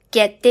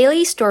Get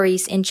daily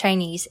stories in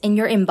Chinese in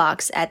your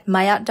inbox at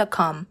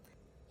maayot.com.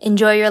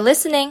 Enjoy your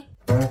listening!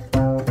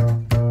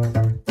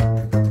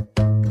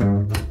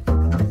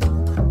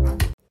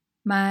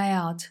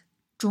 maayot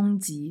终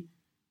极，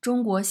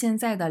中国现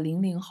在的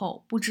00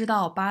后不知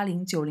道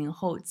80、90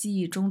后记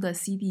忆中的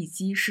CD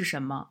机是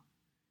什么。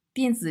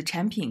电子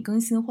产品更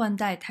新换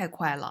代太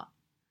快了，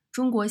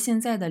中国现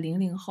在的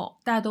00后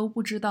大都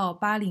不知道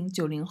80、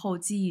90后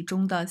记忆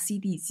中的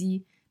CD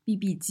机、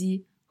BB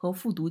机和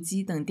复读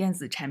机等电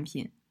子产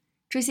品。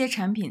这些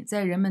产品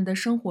在人们的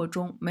生活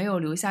中没有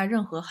留下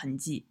任何痕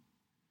迹。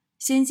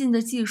先进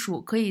的技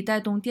术可以带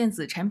动电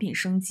子产品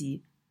升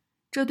级，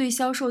这对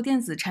销售电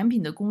子产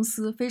品的公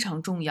司非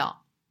常重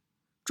要。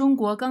中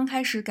国刚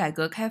开始改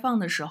革开放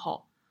的时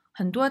候，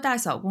很多大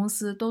小公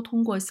司都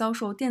通过销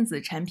售电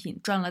子产品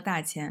赚了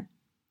大钱，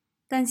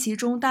但其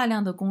中大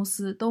量的公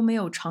司都没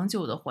有长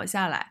久地活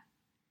下来。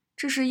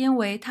这是因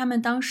为他们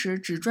当时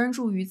只专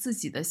注于自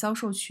己的销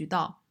售渠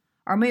道，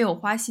而没有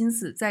花心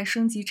思在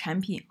升级产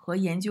品和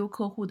研究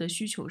客户的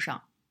需求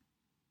上。